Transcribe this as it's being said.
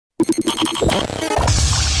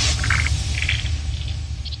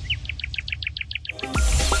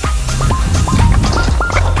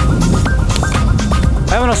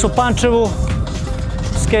Evo nas u Pančevu,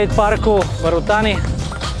 skejt parku, Barutani.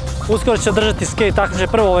 Uskoro će održati skejt takmičenje,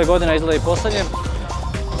 prvo ove godine, izgleda i poslednje.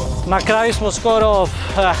 Na kraju smo skoro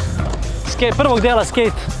prvog dela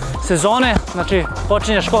skejt sezone, znači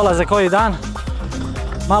počinje škola za koji dan.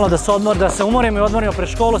 Malo da se umorimo i odmorimo pred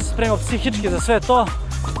školu, se spremimo psihički za sve to.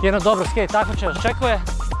 Jedno dobro skejt takmičenje nas očekuje.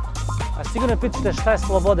 A sigurno pitate šta je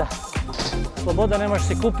sloboda. Sloboda ne može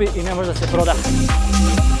se kupi i ne može da se proda.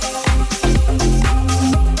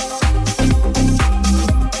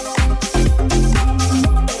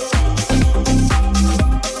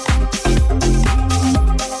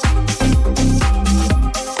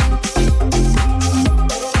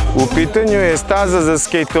 U pitanju je staza za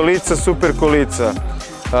skejtolica super kolica.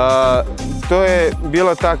 To je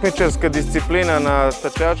bila takmičarska disciplina na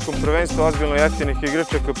stačijačkom prvenstvu ozbiljno jeftinih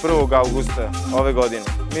igračaka 1. augusta ove godine.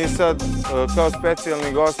 Mi sad kao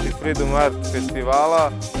specijalni gosti Freedom Art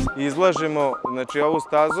festivala izlažemo ovu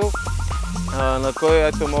stazu na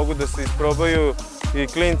kojoj mogu da se isprobaju i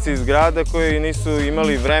klinci iz grada koji nisu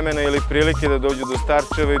imali vremena ili prilike da dođu do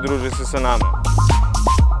Starčeva i druže se sa nama.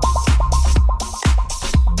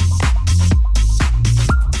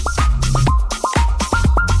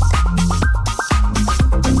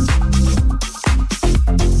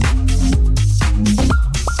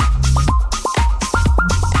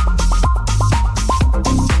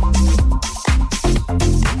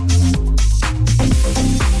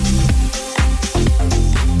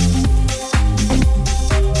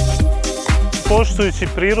 Poštujući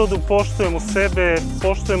prirodu, poštujemo sebe,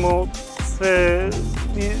 poštujemo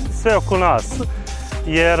sve oko nas.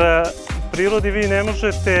 Jer u prirodi vi ne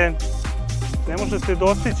možete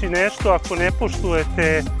dostići nešto ako ne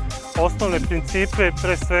poštujete osnovne principe,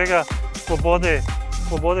 pre svega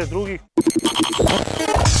slobode drugih.